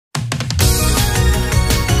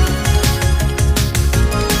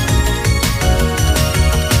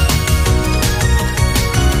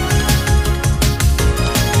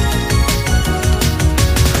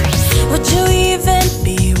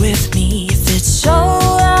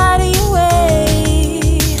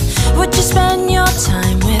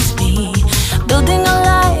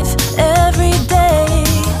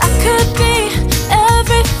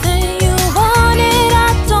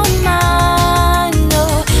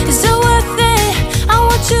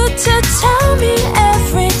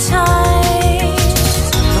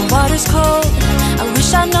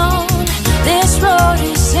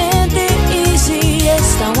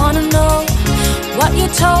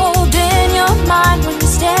told in your mind when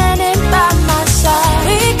you're standing by my side.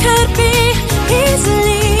 We could be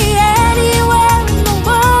easily anywhere in the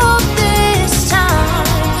world this time.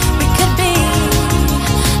 We could be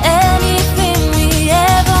anything we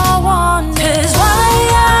ever wanted. 'Cause why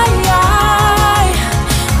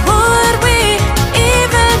would we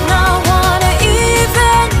even not wanna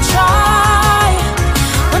even try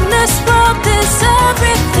when this world is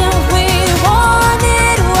everything we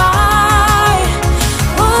wanted? Why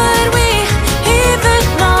would we even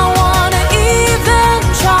not wanna even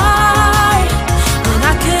try when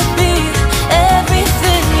I could be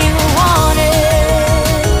everything you wanted?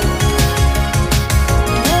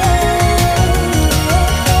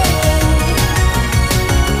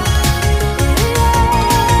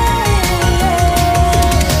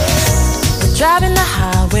 We're driving the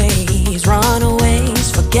highways, runaways,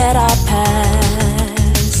 forget our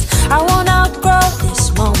past. I won't outgrow this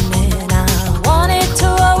moment, I want it to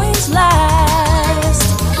always last.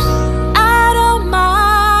 I don't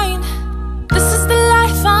mind, this is the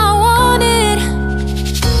life I wanted.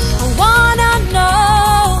 I wanna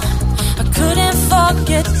know, I couldn't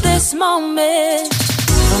forget this moment.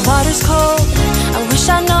 The water's cold, I wish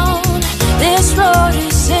I'd known this road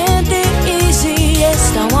isn't the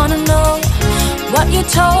easiest. I wanna know what you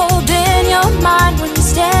told in your mind when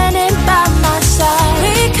you're standing by my side.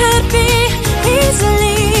 We could be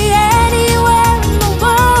easily anywhere in the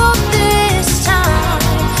world this time.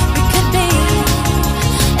 We could be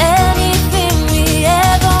anything we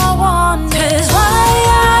ever wanted. 'Cause why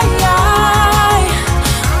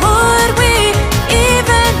would we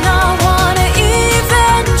even not wanna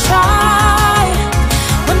even try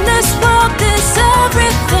when this world is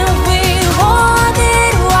everything we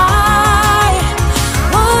wanted? Why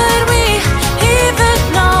would we even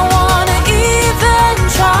not wanna even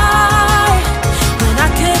try when I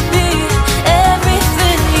could be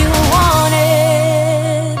everything you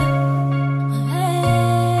wanted?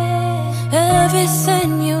 Everything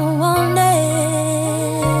you